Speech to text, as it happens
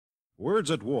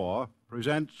Words at War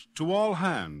presents To All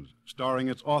Hands, starring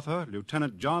its author,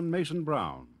 Lieutenant John Mason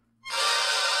Brown.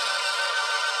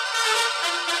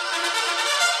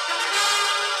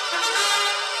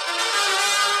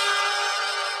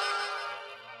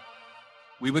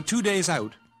 We were 2 days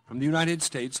out from the United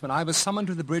States when I was summoned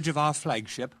to the bridge of our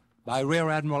flagship by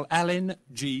Rear Admiral Allen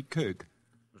G. Kirk.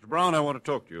 Mr. Brown, I want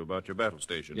to talk to you about your battle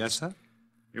station. Yes, sir?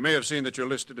 You may have seen that you're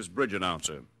listed as bridge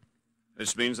announcer.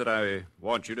 This means that I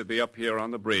want you to be up here on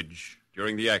the bridge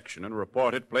during the action and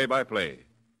report it play-by-play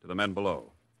to the men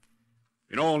below.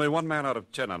 You know, only 1 man out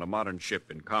of 10 on a modern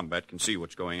ship in combat can see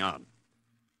what's going on.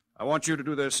 I want you to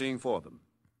do their seeing for them.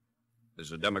 This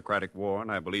is a democratic war,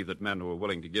 and I believe that men who are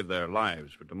willing to give their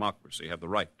lives for democracy have the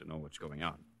right to know what's going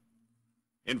on.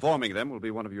 Informing them will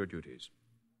be one of your duties.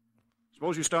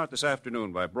 Suppose you start this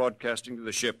afternoon by broadcasting to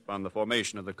the ship on the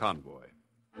formation of the convoy.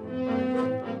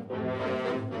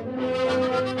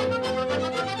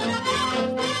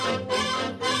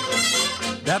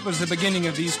 That was the beginning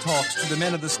of these talks to the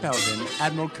men of the Spelvin,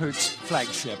 Admiral Kirk's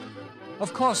flagship.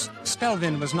 Of course,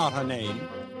 Spelvin was not her name,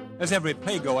 as every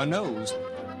playgoer knows.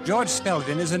 George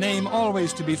Spelvin is a name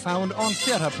always to be found on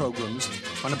theater programs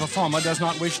when a performer does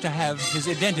not wish to have his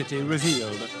identity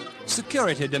revealed.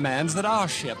 Security demands that our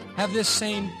ship have this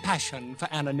same passion for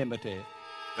anonymity.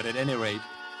 But at any rate,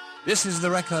 this is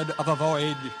the record of a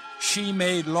voyage she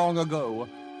made long ago,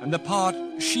 and the part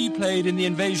she played in the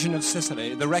invasion of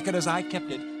Sicily, the record as I kept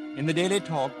it in the daily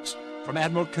talks from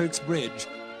Admiral Kirk's bridge,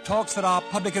 talks that our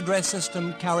public address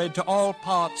system carried to all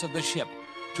parts of the ship,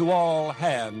 to all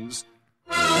hands.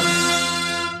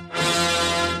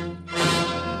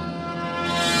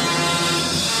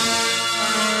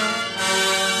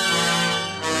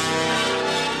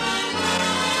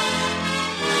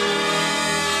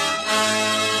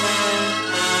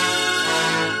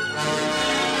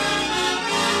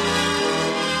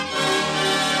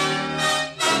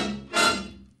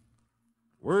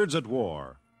 Words at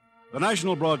War. The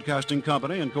National Broadcasting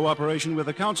Company, in cooperation with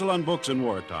the Council on Books in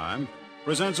Wartime,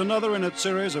 presents another in its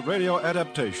series of radio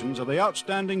adaptations of the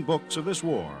outstanding books of this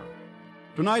war.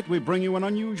 Tonight we bring you an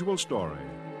unusual story,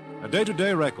 a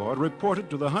day-to-day record reported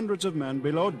to the hundreds of men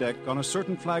below deck on a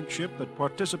certain flagship that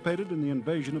participated in the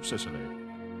invasion of Sicily.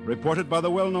 Reported by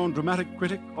the well-known dramatic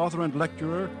critic, author, and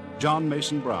lecturer, John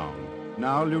Mason Brown.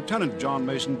 Now Lieutenant John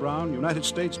Mason Brown, United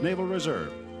States Naval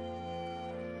Reserve.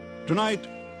 Tonight,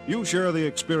 you share the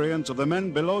experience of the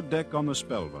men below deck on the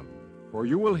Spelvin, for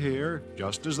you will hear,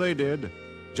 just as they did,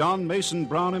 John Mason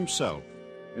Brown himself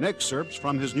in excerpts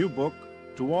from his new book,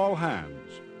 To All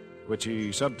Hands, which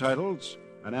he subtitles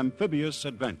An Amphibious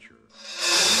Adventure.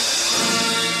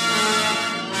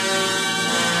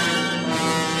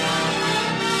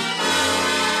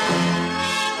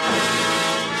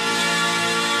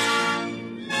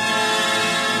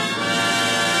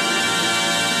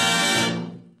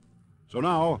 So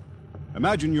now,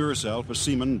 imagine yourself a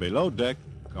seaman below deck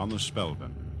on the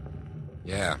Spelvin.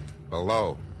 Yeah,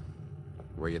 below.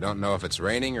 Where you don't know if it's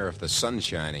raining or if the sun's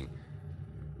shining.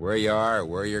 Where you are,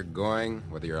 where you're going,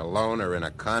 whether you're alone or in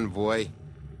a convoy.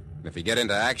 And if you get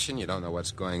into action, you don't know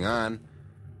what's going on.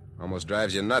 Almost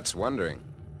drives you nuts wondering.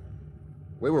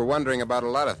 We were wondering about a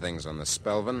lot of things on the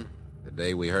Spelvin the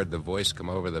day we heard the voice come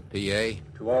over the PA.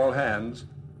 To all hands,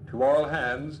 to all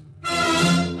hands.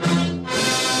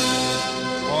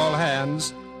 All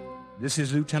hands, this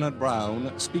is Lieutenant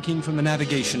Brown speaking from the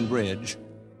navigation bridge.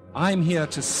 I'm here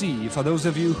to see for those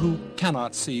of you who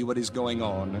cannot see what is going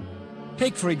on.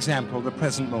 Take, for example, the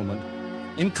present moment.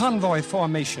 In convoy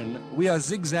formation, we are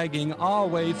zigzagging our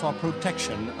way for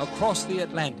protection across the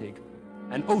Atlantic,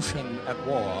 an ocean at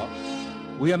war.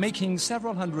 We are making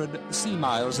several hundred sea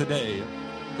miles a day.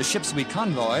 The ships we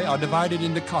convoy are divided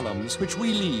into columns, which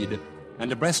we lead,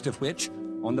 and abreast of which,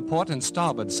 on the port and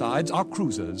starboard sides, are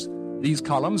cruisers. These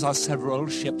columns are several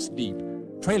ships deep.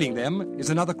 Trailing them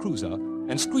is another cruiser,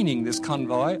 and screening this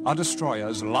convoy are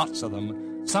destroyers, lots of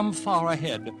them, some far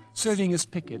ahead, serving as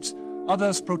pickets,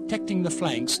 others protecting the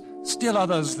flanks, still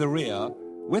others the rear.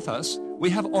 With us, we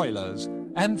have oilers,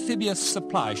 amphibious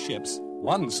supply ships,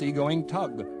 1 seagoing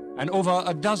tug, and over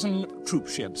a dozen troop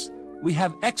ships. We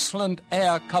have excellent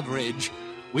air coverage.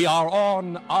 We are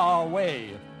on our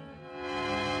way.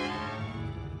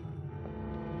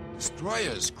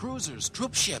 Destroyers, cruisers,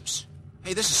 troop ships.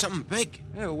 Hey, this is something big.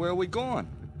 Yeah, where are we going?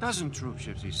 A dozen troop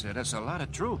ships, he said. That's a lot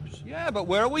of troops. Yeah, but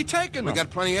where are we taking We them? got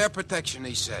plenty of air protection,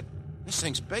 he said. This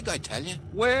thing's big, I tell you.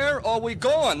 Where are we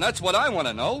going? That's what I want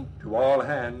to know. To all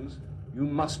hands, you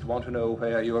must want to know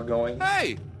where you are going.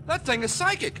 Hey, that thing is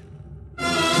psychic.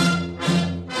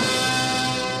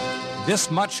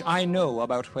 This much I know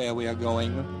about where we are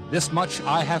going. This much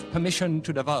I have permission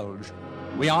to divulge.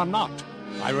 We are not,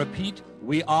 I repeat,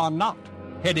 we are not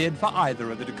headed for either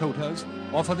of the Dakotas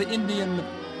or for the Indian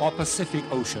or Pacific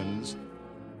Oceans.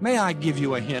 May I give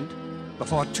you a hint?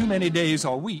 Before too many days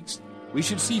or weeks, we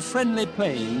should see friendly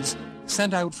planes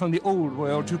sent out from the old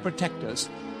world to protect us.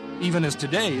 Even as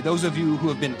today, those of you who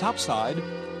have been topside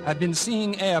have been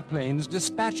seeing airplanes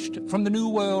dispatched from the new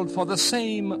world for the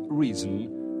same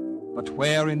reason. But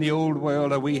where in the old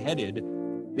world are we headed?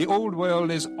 The old world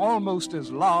is almost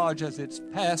as large as its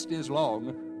past is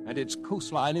long, and its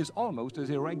coastline is almost as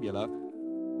irregular.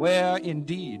 Where,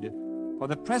 indeed, for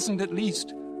the present at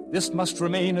least, this must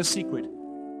remain a secret.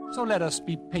 So let us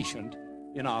be patient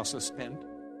in our suspense.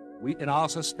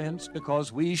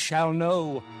 Because we shall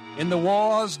know in the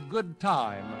war's good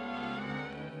time.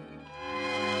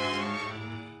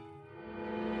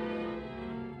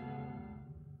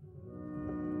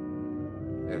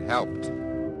 It helped.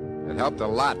 It helped a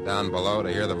lot down below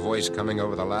to hear the voice coming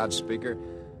over the loudspeaker,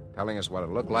 telling us what it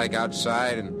looked like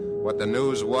outside and what the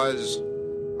news was,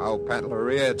 how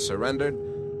Pantelleria had surrendered,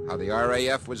 how the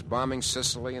RAF was bombing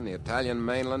Sicily and the Italian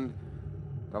mainland,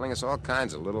 telling us all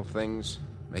kinds of little things,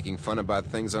 making fun about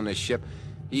things on the ship.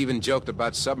 He even joked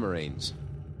about submarines.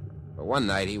 But one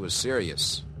night he was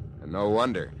serious, and no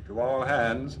wonder. To all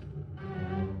hands.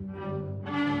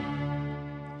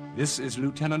 This is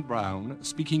Lieutenant Brown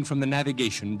speaking from the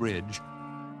navigation bridge.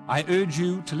 I urge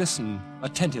you to listen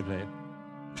attentively.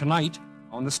 Tonight,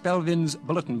 on the Spelvin's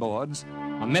bulletin boards,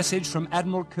 a message from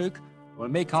Admiral Kirk will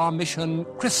make our mission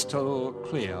crystal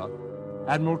clear.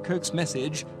 Admiral Kirk's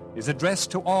message is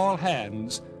addressed to all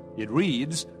hands. It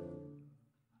reads,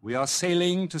 "We are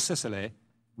sailing to Sicily.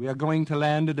 We are going to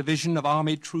land a division of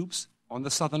Army troops on the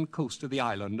southern coast of the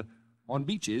island, on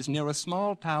beaches near a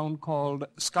small town called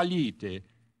Scagliete.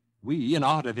 We, in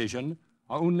our division,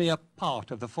 are only a part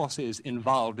of the forces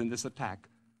involved in this attack,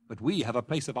 but we have a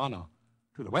place of honor.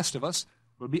 To the west of us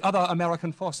will be other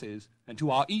American forces, and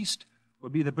to our east will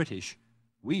be the British.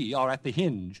 We are at the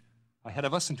hinge. Ahead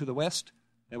of us and to the west,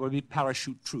 there will be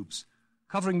parachute troops.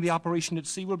 Covering the operation at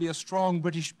sea will be a strong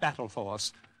British battle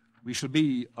force. We shall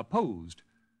be opposed.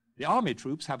 The Army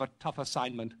troops have a tough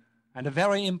assignment, and a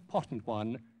very important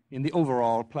one in the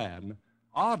overall plan.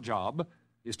 Our job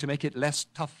is to make it less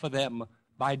tough for them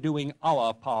by doing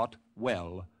our part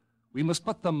well. We must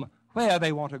put them where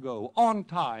they want to go, on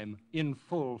time, in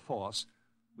full force.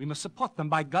 We must support them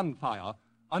by gunfire,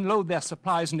 unload their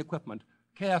supplies and equipment,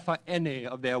 care for any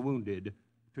of their wounded.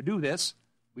 To do this,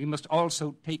 we must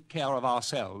also take care of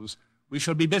ourselves. We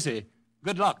shall be busy.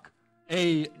 Good luck.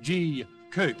 A.G.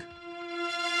 Kirk."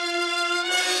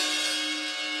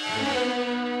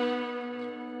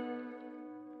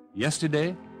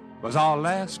 Yesterday was our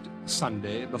last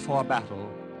Sunday before battle.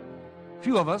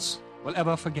 Few of us will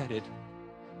ever forget it.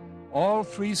 All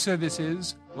three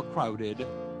services were crowded.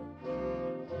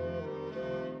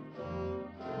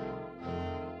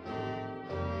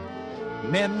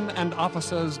 Men and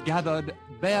officers gathered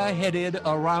bareheaded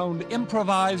around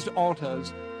improvised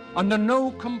altars, under no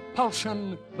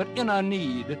compulsion but inner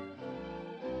need.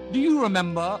 Do you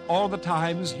remember all the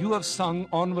times you have sung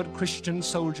Onward Christian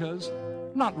Soldiers?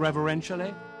 Not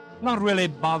reverentially, not really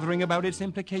bothering about its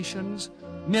implications,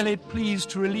 merely pleased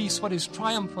to release what is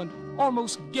triumphant,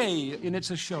 almost gay in its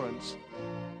assurance.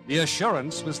 The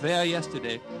assurance was there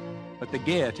yesterday, but the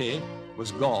gaiety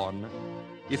was gone.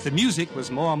 If the music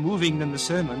was more moving than the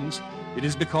sermons, it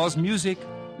is because music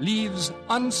leaves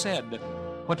unsaid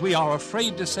what we are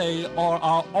afraid to say or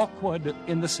are awkward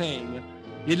in the saying.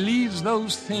 It leaves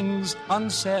those things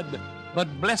unsaid,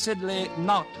 but blessedly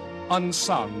not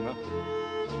unsung.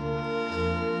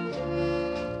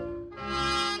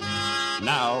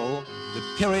 Now, the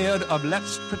period of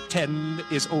let's pretend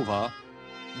is over.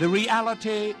 The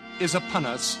reality is upon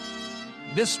us.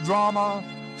 This drama,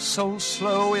 so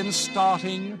slow in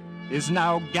starting, is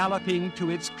now galloping to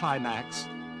its climax.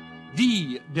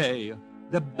 D-Day,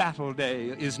 the battle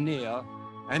day, is near,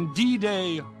 and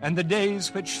D-Day and the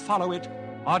days which follow it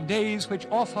are days which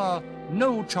offer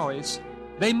no choice.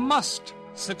 They must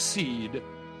succeed.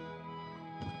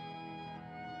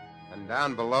 And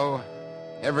down below,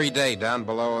 every day down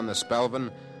below on the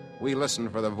Spelvin, we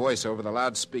listened for the voice over the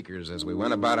loudspeakers as we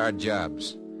went about our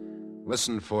jobs.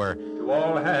 Listened for... To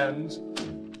all hands.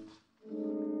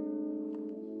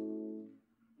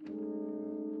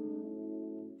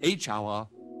 H-hour,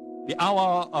 the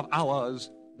hour of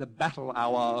hours, the battle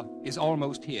hour, is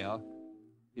almost here.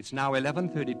 It's now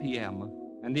 11:30 p.m.,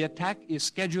 and the attack is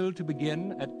scheduled to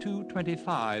begin at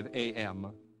 2:25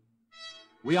 a.m.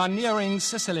 We are nearing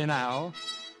Sicily now,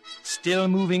 still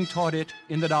moving toward it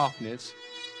in the darkness.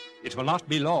 It will not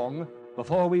be long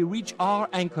before we reach our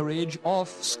anchorage off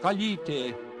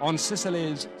Scagliete on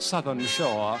Sicily's southern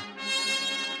shore.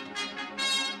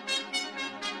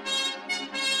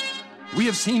 We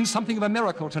have seen something of a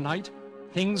miracle tonight.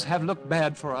 Things have looked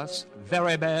bad for us,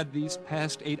 very bad these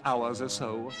past 8 hours or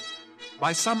so.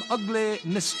 By some ugly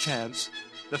mischance,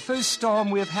 the first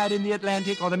storm we have had in the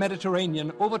Atlantic or the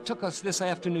Mediterranean overtook us this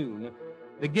afternoon.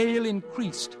 The gale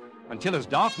increased until as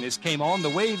darkness came on, the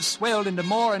waves swelled into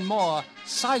more and more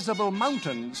sizable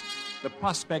mountains. The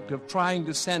prospect of trying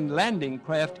to send landing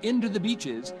craft into the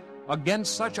beaches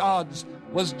against such odds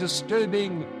was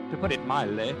disturbing, to put it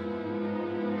mildly.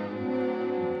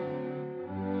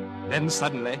 Then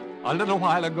suddenly, a little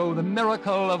while ago, the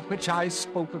miracle of which I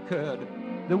spoke occurred.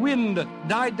 The wind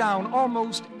died down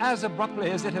almost as abruptly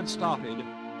as it had started.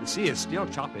 The sea is still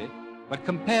choppy, but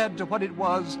compared to what it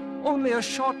was only a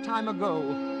short time ago,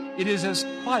 it is as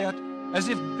quiet as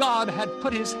if God had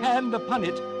put his hand upon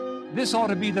it. This ought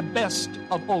to be the best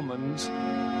of omens.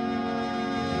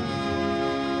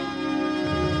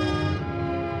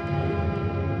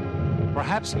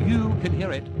 Perhaps you can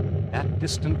hear it, that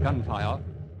distant gunfire.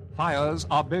 Fires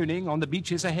are burning on the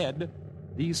beaches ahead.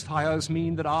 These fires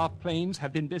mean that our planes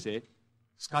have been busy.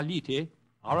 Scagliete,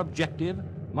 our objective,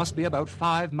 must be about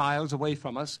 5 miles away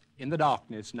from us in the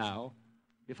darkness now.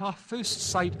 If our first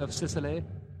sight of Sicily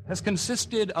has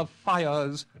consisted of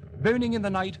fires burning in the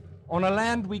night on a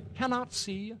land we cannot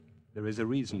see, there is a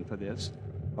reason for this.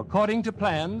 According to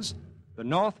plans, the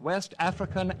Northwest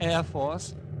African Air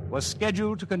Force was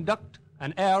scheduled to conduct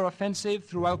an air offensive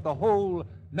throughout the whole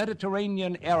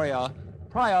Mediterranean area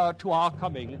prior to our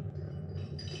coming.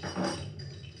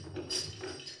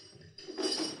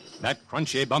 That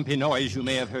crunchy, bumpy noise you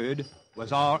may have heard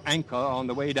was our anchor on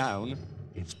the way down.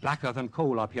 It's blacker than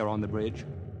coal up here on the bridge.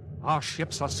 Our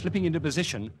ships are slipping into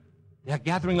position. They're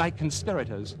gathering like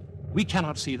conspirators. We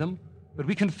cannot see them, but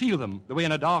we can feel them, the way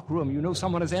in a dark room you know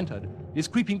someone has entered, is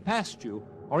creeping past you,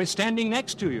 or is standing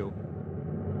next to you.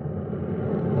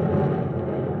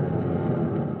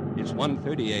 It's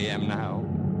 1:30 a.m. now.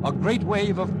 A great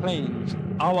wave of planes,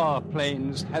 our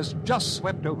planes, has just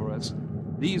swept over us.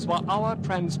 These were our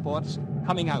transports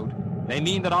coming out. They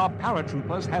mean that our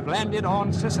paratroopers have landed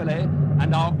on Sicily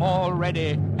and are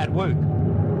already at work.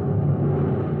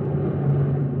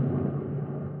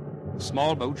 The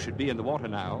small boat should be in the water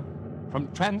now.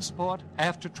 From transport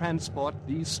after transport,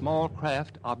 these small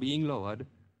craft are being lowered.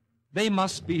 They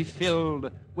must be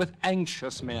filled with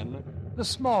anxious men, the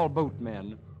small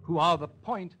boatmen, who are the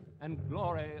point and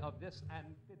glory of this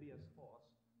amphibious force.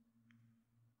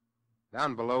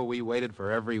 Down below, we waited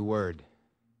for every word.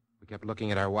 We kept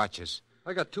looking at our watches.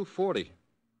 I got 2:40.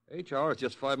 HR is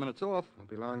just 5 minutes off. Won't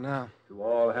be long now. To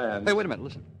all hands. Hey, wait a minute,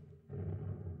 listen.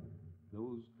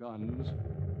 Those guns,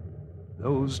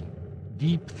 those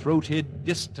deep-throated,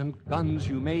 distant guns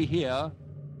you may hear,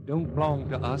 don't belong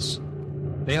to us.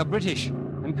 They are British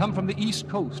and come from the East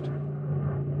Coast.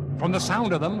 From the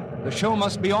sound of them, the show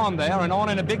must be on there and on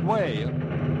in a big way.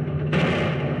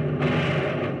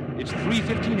 It's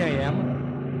 3:15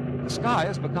 a.m. The sky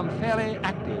has become fairly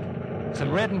active.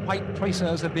 Some red and white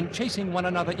tracers have been chasing one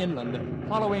another inland,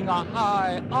 following a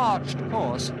high, arched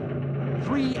course.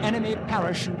 3 enemy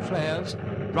parachute flares,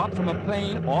 dropped from a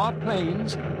plane or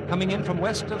planes coming in from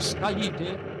west of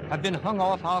Scagliete, have been hung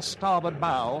off our starboard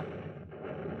bow.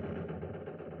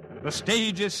 The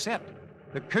stage is set.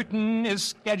 The curtain is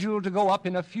scheduled to go up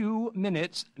in a few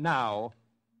minutes now.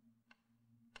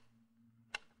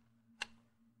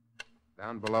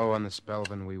 Down below on the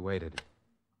Spelvin, we waited.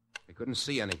 We couldn't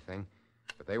see anything,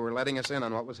 but they were letting us in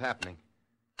on what was happening.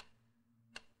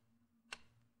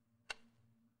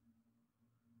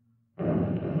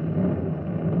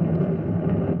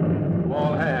 To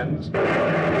all hands.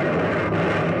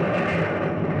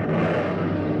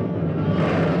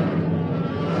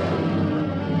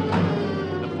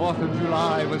 The 4th of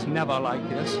July was never like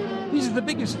this. These are the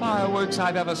biggest fireworks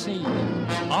I've ever seen.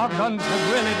 Our guns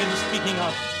have really been speaking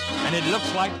up, and it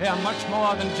looks like they're much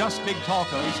more than just big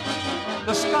talkers.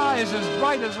 The sky is as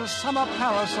bright as a summer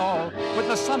parasol, with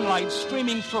the sunlight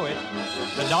streaming through it.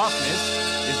 The darkness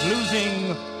is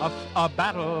losing a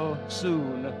battle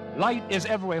soon. Light is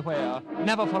everywhere,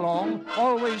 never for long,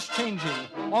 always changing,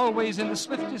 always in the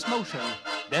swiftest motion.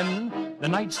 Then the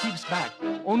night sweeps back,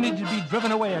 only to be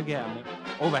driven away again.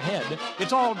 Overhead,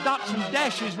 it's all dots and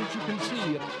dashes which you can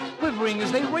see, quivering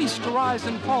as they race to rise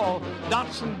and fall.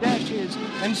 Dots and dashes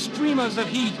and streamers of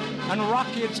heat and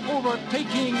rockets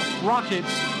overtaking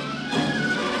rockets.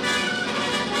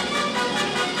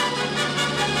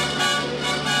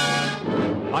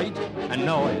 Light and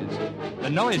noise. The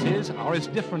noises are as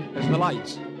different as the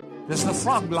lights. There's the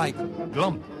frog-like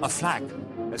glump of flak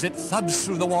as it thuds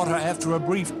through the water after a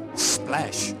brief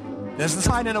splash. There's the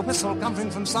sign and a whistle coming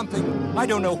from something, I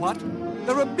don't know what.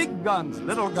 There are big guns,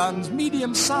 little guns,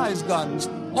 medium-sized guns,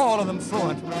 all of them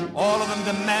fluent, all of them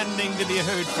demanding to be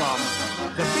heard from.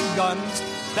 The big guns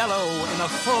bellow in a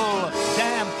full,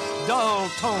 damp, dull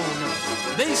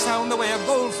tone. They sound the way a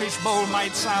goldfish bowl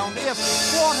might sound if,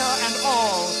 water and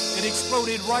all, it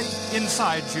exploded right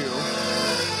inside you.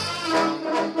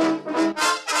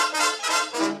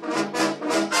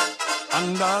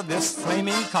 Under this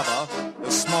flaming cover,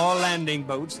 the small landing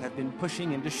boats have been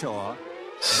pushing into shore.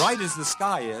 Bright as the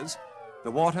sky is,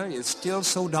 the water is still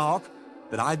so dark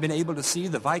that I've been able to see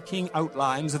the Viking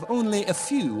outlines of only a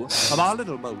few of our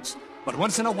little boats. But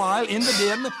once in a while, in the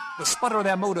dim, the sputter of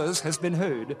their motors has been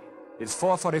heard. It's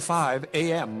 4:45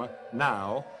 a.m.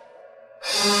 now.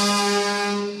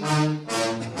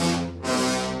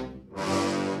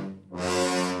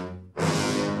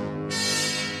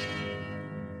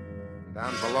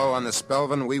 Down below on the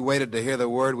Spelvin, we waited to hear the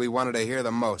word we wanted to hear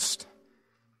the most.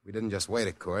 We didn't just wait,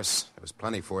 of course. There was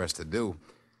plenty for us to do.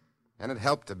 And it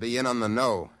helped to be in on the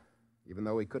know, even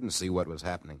though we couldn't see what was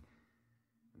happening.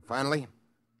 And finally,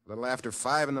 a little after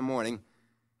 5 in the morning,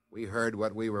 we heard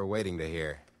what we were waiting to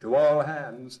hear. To all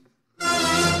hands.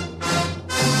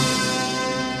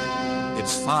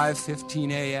 It's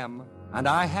 5:15 a.m., and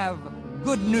I have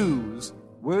good news.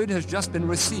 Word has just been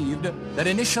received that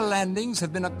initial landings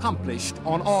have been accomplished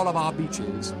on all of our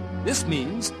beaches. This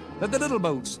means that the little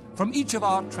boats from each of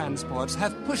our transports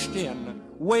have pushed in,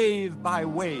 wave by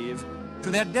wave,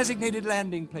 to their designated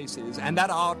landing places, and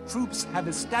that our troops have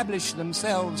established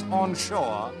themselves on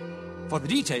shore. For the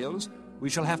details, we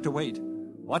shall have to wait.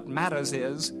 What matters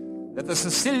is that the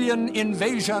Sicilian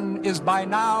invasion is by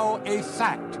now a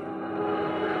fact.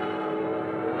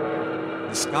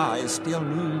 The sky is still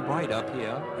noon bright up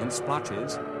here in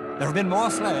splotches. There have been more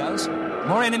flares,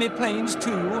 more enemy planes,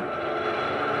 too.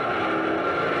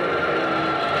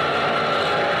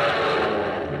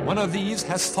 One of these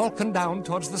has falconed down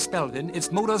towards the Spelvin,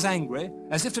 its motors angry,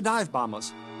 as if to dive bomb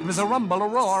us. It was a rumble, a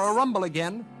roar, a rumble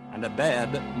again, and a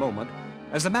bad moment.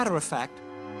 As a matter of fact,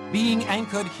 being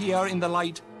anchored here in the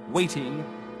light, waiting,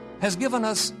 has given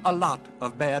us a lot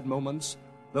of bad moments,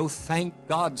 though thank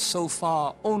God so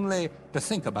far only to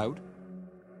think about.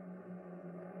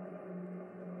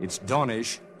 It's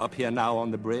dawnish up here now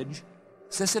on the bridge.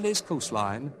 Sicily's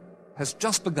coastline has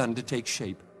just begun to take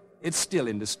shape. It's still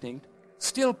indistinct,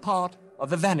 still part of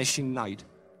the vanishing night.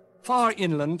 Far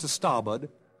inland to starboard,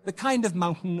 the kind of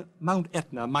mountain Mount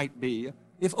Etna might be,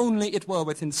 if only it were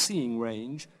within seeing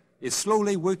range, is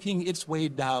slowly working its way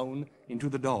down into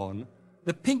the dawn.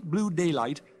 The pink-blue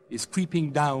daylight is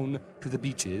creeping down to the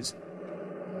beaches.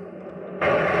 You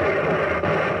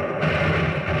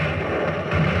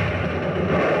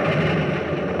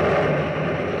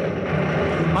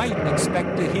might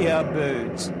expect to hear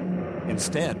birds.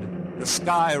 Instead, the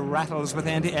sky rattles with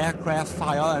anti-aircraft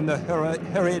fire and the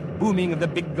hurried booming of the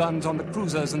big guns on the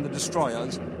cruisers and the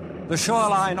destroyers. The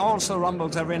shoreline also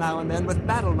rumbles every now and then with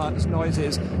battle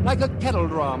noises, like a kettle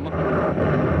drum.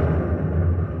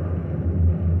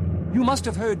 You must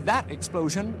have heard that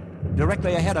explosion.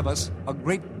 Directly ahead of us, a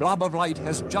great blob of light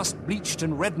has just bleached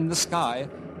and reddened the sky,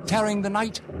 tearing the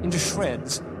night into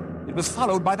shreds. It was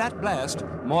followed by that blast,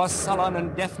 more sullen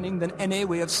and deafening than any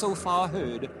we have so far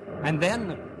heard. And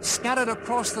then, scattered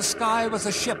across the sky was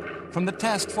a ship from the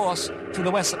task force to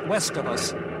the west of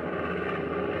us.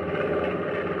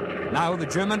 Now the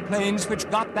German planes which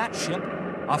got that ship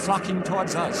are flocking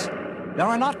towards us. There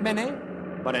are not many,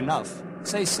 but enough.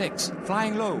 Say 6,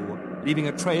 flying low, leaving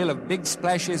a trail of big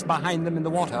splashes behind them in the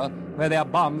water where their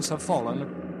bombs have fallen.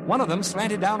 One of them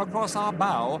slanted down across our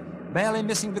bow, barely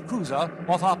missing the cruiser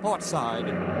off our port side.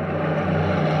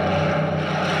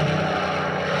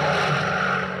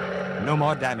 No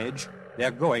more damage.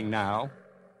 They're going now.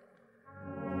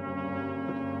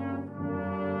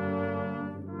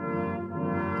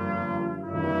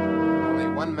 Only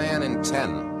 1 man in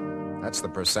 10. That's the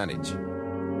percentage.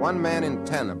 1 man in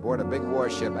 10 aboard a big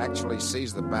warship actually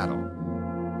sees the battle.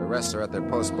 The rest are at their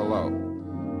post below.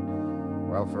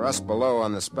 Well, for us below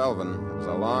on the Spelvin, it was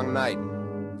a long night.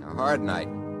 A hard night.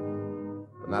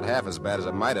 But not half as bad as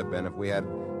it might have been if we had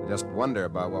to just wonder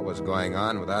about what was going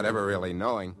on without ever really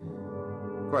knowing.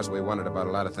 Of course, we wondered about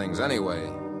a lot of things anyway.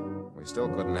 We still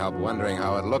couldn't help wondering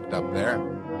how it looked up there.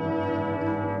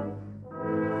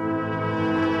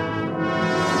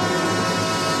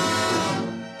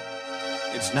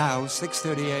 It's now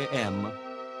 6:30 a.m.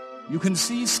 You can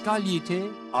see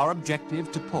Scagliete, our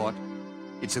objective, to port.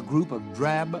 It's a group of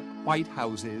drab white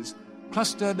houses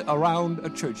clustered around a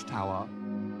church tower.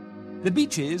 The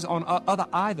beaches on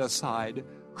either side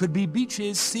could be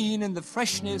beaches seen in the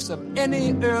freshness of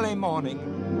any early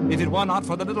morning, if it were not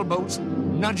for the little boats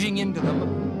nudging into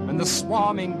them and the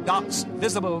swarming dots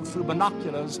visible through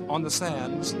binoculars on the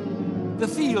sands. The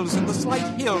fields and the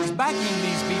slight hills backing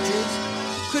these beaches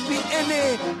could be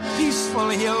any peaceful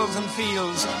hills and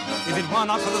fields, if it were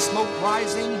not for the smoke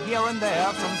rising here and there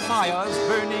from fires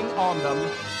burning on them.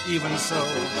 Even so,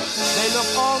 they look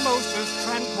almost as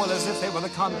tranquil as if they were the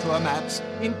contour maps,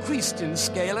 increased in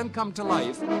scale and come to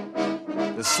life.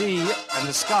 The sea and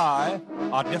the sky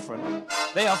are different.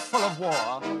 They are full of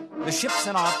war. The ships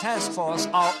in our task force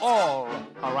are all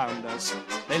around us.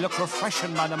 They look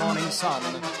refreshed by the morning sun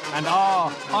and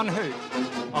are unhurt.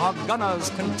 Our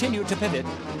gunners continue to pivot,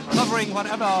 covering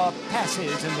whatever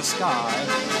passes in the sky.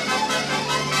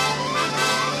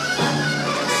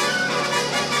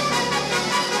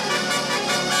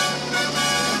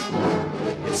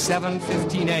 It's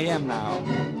 7:15 a.m. now.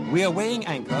 We are weighing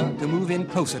anchor to move in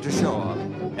closer to shore.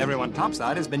 Everyone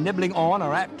topside has been nibbling on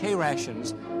or at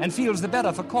K-rations and feels the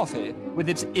better for coffee with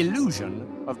its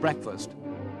illusion of breakfast.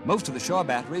 Most of the shore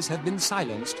batteries have been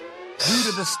silenced due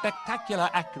to the spectacular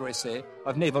accuracy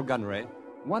of naval gunnery.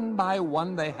 One by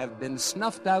one, they have been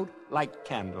snuffed out like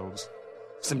candles.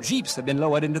 Some jeeps have been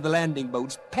lowered into the landing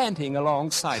boats, panting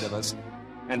alongside of us.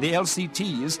 And the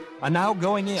LCTs are now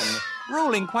going in,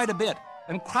 rolling quite a bit,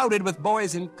 and crowded with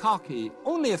boys in khaki,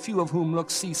 only a few of whom look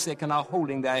seasick and are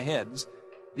holding their heads.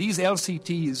 These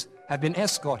LCTs have been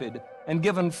escorted and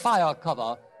given fire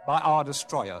cover by our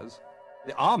destroyers.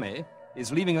 The Army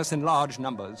is leaving us in large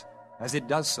numbers. As it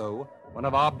does so, one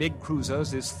of our big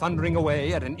cruisers is thundering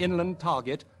away at an inland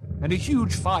target, and a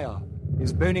huge fire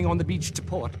is burning on the beach to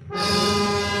port.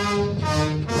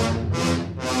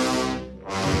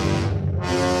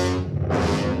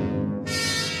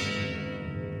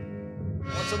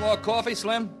 Want some more coffee,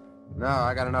 Slim? No,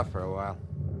 I got enough for a while.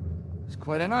 It's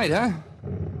quite a night, huh?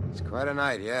 It's quite a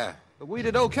night, yeah. But we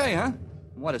did okay, huh?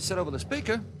 Want to sit over the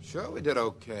speaker? Sure, we did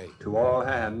okay. To all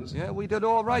hands. Yeah, we did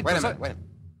all right. Wait a minute.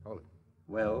 Hold it.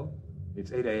 Well,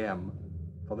 it's 8 a.m.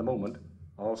 For the moment,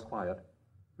 all's quiet.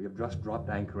 We have just dropped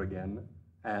anchor again,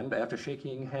 and after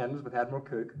shaking hands with Admiral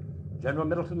Kirk, General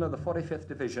Middleton of the 45th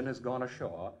Division has gone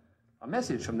ashore. A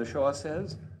message from the shore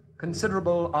says,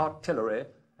 considerable artillery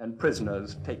and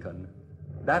prisoners taken.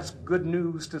 That's good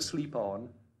news to sleep on,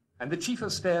 and the Chief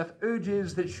of Staff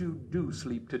urges that you do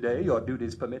sleep today, your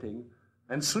duties permitting,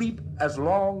 and sleep as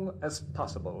long as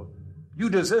possible. You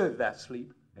deserve that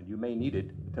sleep, and you may need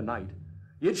it tonight.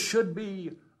 It should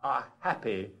be a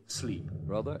happy sleep.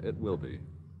 Brother, it will be.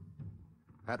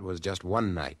 That was just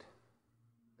one night.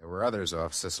 There were others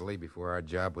off Sicily before our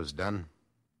job was done.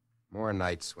 More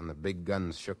nights when the big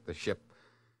guns shook the ship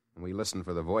and we listened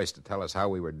for the voice to tell us how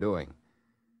we were doing.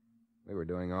 We were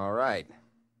doing all right.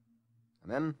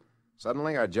 And then,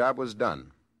 suddenly, our job was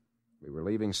done. We were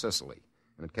leaving Sicily,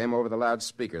 and it came over the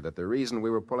loudspeaker that the reason we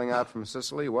were pulling out from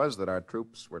Sicily was that our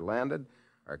troops were landed,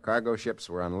 our cargo ships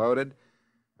were unloaded.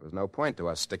 There was no point to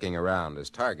us sticking around as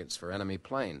targets for enemy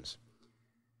planes.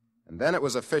 And then it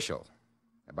was official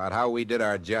about how we did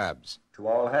our jobs. To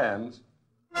all hands.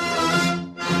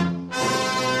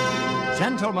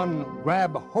 Gentlemen,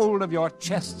 grab hold of your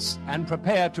chests and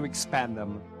prepare to expand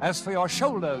them. As for your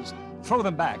shoulders, throw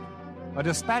them back. A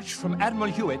dispatch from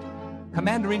Admiral Hewitt,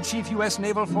 Commander-in-Chief U.S.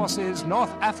 Naval Forces,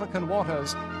 North African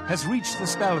Waters, has reached the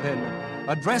Spelvin,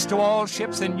 addressed to all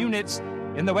ships and units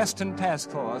in the Western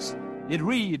Task Force. It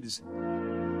reads,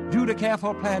 due to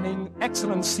careful planning,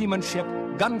 excellent seamanship,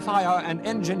 gunfire and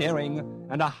engineering,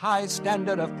 and a high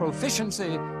standard of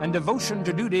proficiency and devotion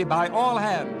to duty by all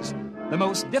hands, the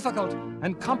most difficult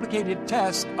and complicated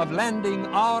task of landing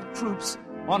our troops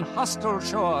on hostile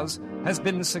shores has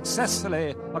been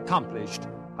successfully accomplished.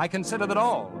 I consider that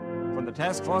all, from the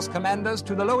task force commanders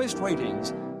to the lowest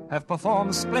ratings, have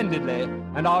performed splendidly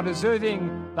and are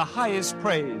deserving the highest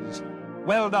praise.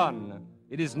 Well done.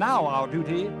 It is now our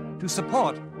duty to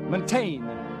support, maintain,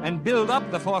 and build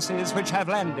up the forces which have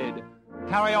landed.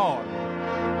 Carry on.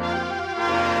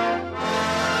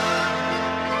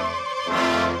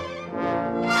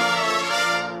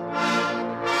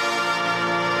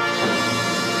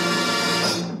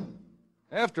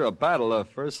 After a battle, the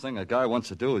first thing a guy wants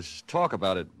to do is talk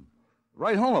about it.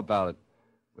 Write home about it.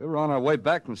 We were on our way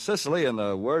back from Sicily, and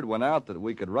the word went out that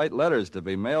we could write letters to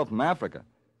be mailed from Africa.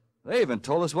 They even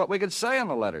told us what we could say on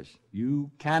the letters. You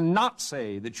cannot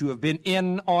say that you have been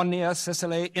in or near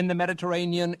Sicily, in the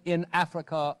Mediterranean, in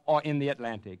Africa, or in the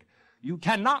Atlantic. You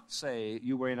cannot say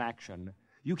you were in action.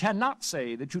 You cannot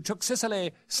say that you took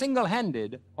Sicily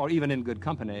single-handed or even in good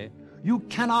company. You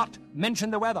cannot mention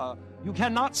the weather. You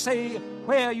cannot say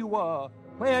where you were,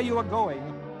 where you are going,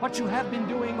 what you have been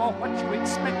doing, or what you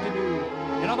expect to do.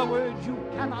 In other words, you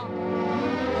cannot.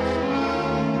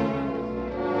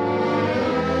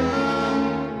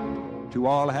 To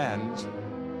all hands,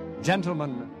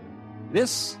 gentlemen,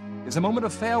 this is a moment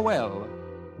of farewell.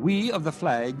 We of the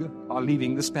flag are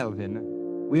leaving the Spelvin.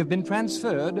 We have been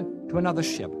transferred to another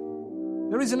ship.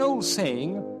 There is an old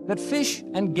saying that fish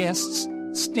and guests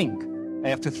stink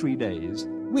after 3 days.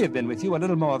 We have been with you a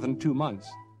little more than 2 months.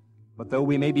 But though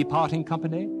we may be parting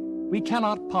company, we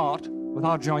cannot part with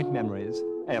our joint memories.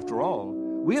 After all,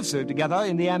 we have served together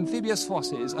in the amphibious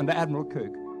forces under Admiral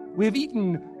Kirk. We have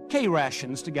eaten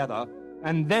K-rations together,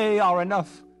 and they are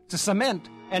enough to cement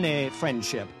any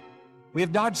friendship. We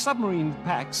have dodged submarine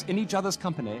packs in each other's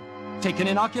company, taken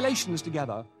inoculations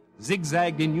together,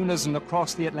 zigzagged in unison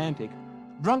across the Atlantic,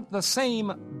 drunk the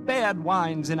same bad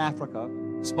wines in Africa,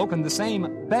 spoken the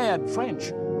same bad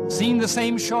French, seen the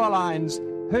same shorelines,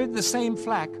 heard the same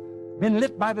flak, been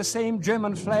lit by the same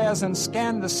German flares, and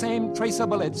scanned the same tracer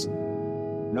bullets.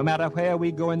 No matter where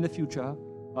we go in the future,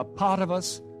 a part of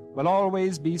us will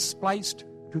always be spliced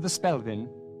to the Spelvin.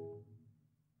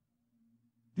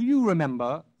 Do you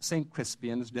remember St.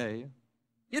 Crispian's Day?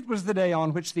 It was the day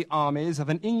on which the armies of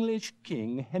an English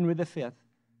king, Henry V,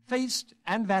 faced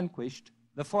and vanquished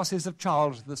the forces of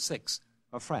Charles VI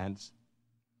of France.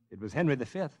 It was Henry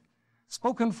V,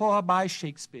 spoken for by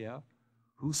Shakespeare,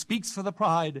 who speaks for the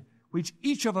pride which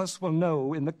each of us will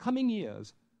know in the coming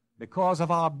years because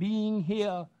of our being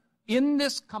here in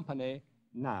this company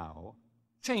now.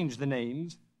 Change the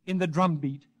names in the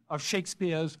drumbeat of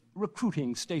Shakespeare's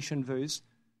recruiting station verse,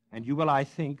 and you will, I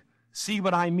think, see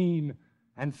what I mean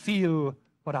and feel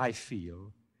what I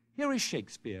feel. Here is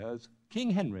Shakespeare's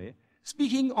King Henry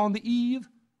speaking on the eve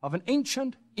of an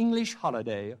ancient English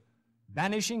holiday,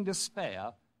 banishing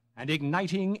despair and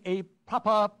igniting a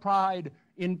proper pride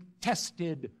in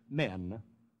tested men.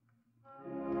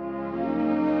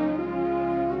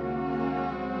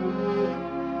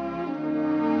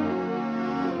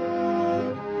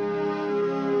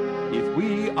 If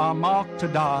we are marked to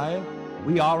die,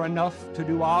 we are enough to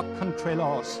do our country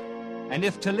loss, and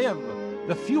if to live,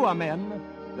 the fewer men,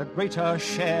 the greater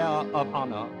share of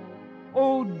honor.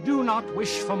 Oh, do not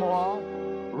wish for more,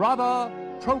 rather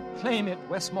proclaim it,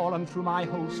 Westmoreland, through my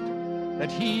host,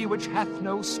 that he which hath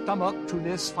no stomach to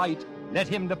this fight, let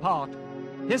him depart.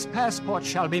 His passport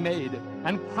shall be made,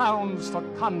 and crowns for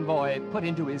convoy put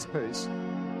into his purse.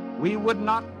 We would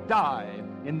not die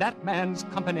in that man's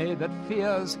company that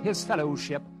fears his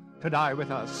fellowship to die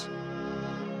with us.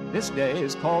 This day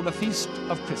is called the Feast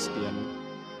of Crispian.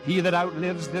 He that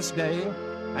outlives this day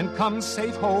and comes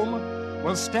safe home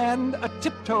will stand a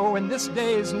tiptoe when this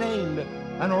day is named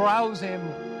and rouse him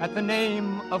at the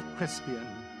name of Crispian.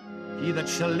 He that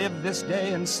shall live this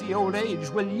day and see old age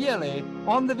will yearly,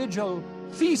 on the vigil,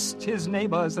 feast his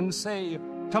neighbors and say,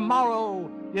 tomorrow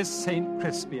is St.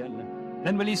 Crispian.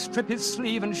 Then will he strip his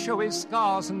sleeve and show his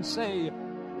scars and say,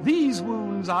 these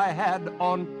wounds I had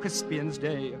on Crispian's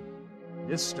day.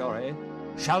 This story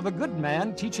shall the good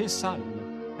man teach his son,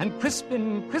 and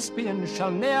Crispian shall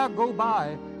ne'er go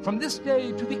by from this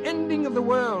day to the ending of the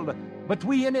world, but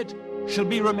we in it shall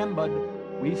be remembered,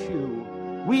 we few,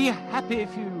 we happy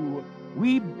few,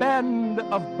 we band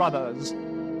of brothers.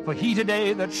 For he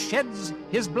today that sheds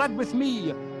his blood with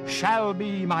me shall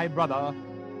be my brother.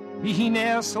 Be he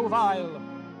ne'er so vile,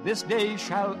 this day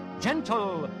shall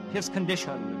gentle his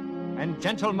condition, and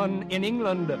gentlemen in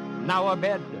England now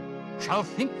abed shall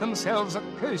think themselves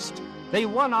accursed they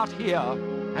were not here,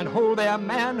 and hold their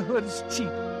manhoods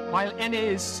cheap, while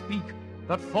any speak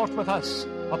that fought with us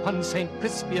upon St.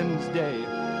 Crispian's day.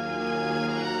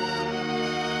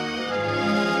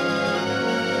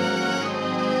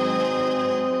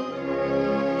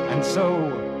 And so,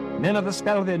 men of the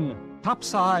Spelvin,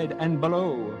 topside and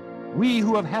below, we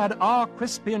who have had our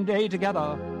Crispian day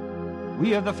together,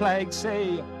 we of the flag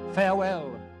say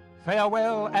farewell,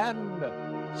 farewell, and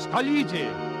Scaliti!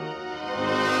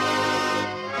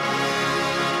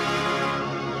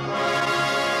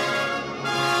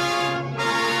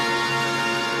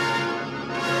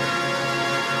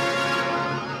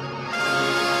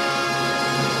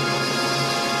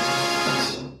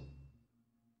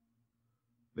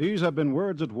 These have been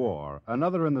Words at War,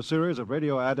 another in the series of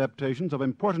radio adaptations of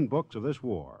important books of this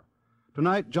war.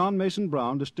 Tonight, John Mason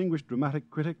Brown, distinguished dramatic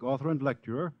critic, author, and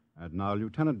lecturer, and now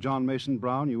Lieutenant John Mason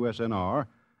Brown, USNR,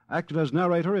 acted as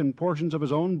narrator in portions of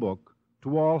his own book,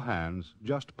 To All Hands,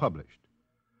 just published.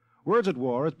 Words at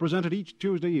War is presented each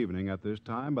Tuesday evening at this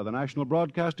time by the National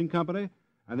Broadcasting Company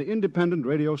and the independent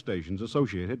radio stations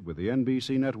associated with the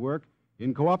NBC network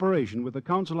in cooperation with the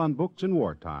Council on Books in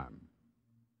Wartime.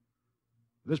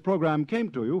 This program came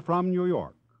to you from New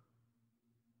York.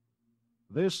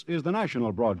 This is the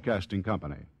National Broadcasting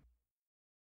Company.